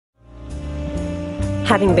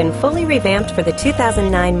Having been fully revamped for the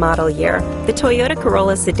 2009 model year, the Toyota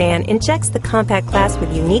Corolla sedan injects the compact class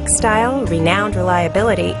with unique style, renowned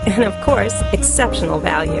reliability, and of course, exceptional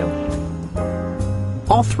value.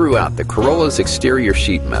 All throughout the Corolla's exterior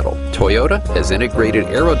sheet metal, Toyota has integrated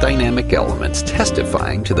aerodynamic elements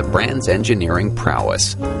testifying to the brand's engineering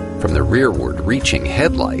prowess. From the rearward-reaching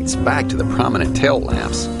headlights back to the prominent tail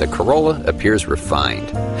lamps, the Corolla appears refined,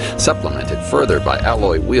 supplemented further by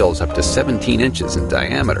alloy wheels up to 17 inches in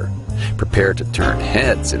diameter. Prepare to turn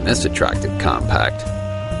heads in this attractive compact.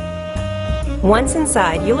 Once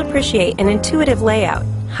inside, you'll appreciate an intuitive layout,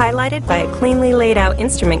 highlighted by a cleanly laid out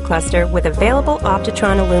instrument cluster with available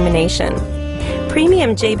Optitron illumination.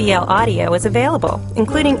 Premium JBL audio is available,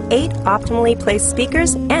 including 8 optimally placed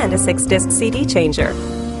speakers and a 6-disc CD changer.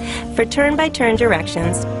 For turn-by-turn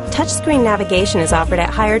directions, touchscreen navigation is offered at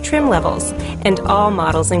higher trim levels, and all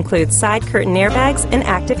models include side curtain airbags and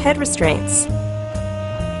active head restraints.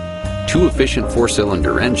 2 efficient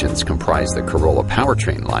 4-cylinder engines comprise the Corolla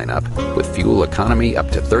powertrain lineup, with fuel economy up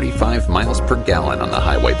to 35 miles per gallon on the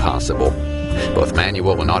highway possible. Both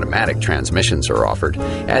manual and automatic transmissions are offered,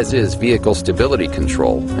 as is vehicle stability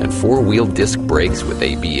control and 4-wheel disc brakes with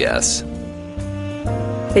ABS.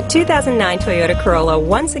 The 2009 Toyota Corolla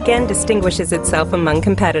once again distinguishes itself among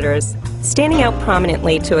competitors, standing out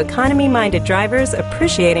prominently to economy-minded drivers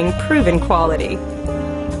appreciating proven quality.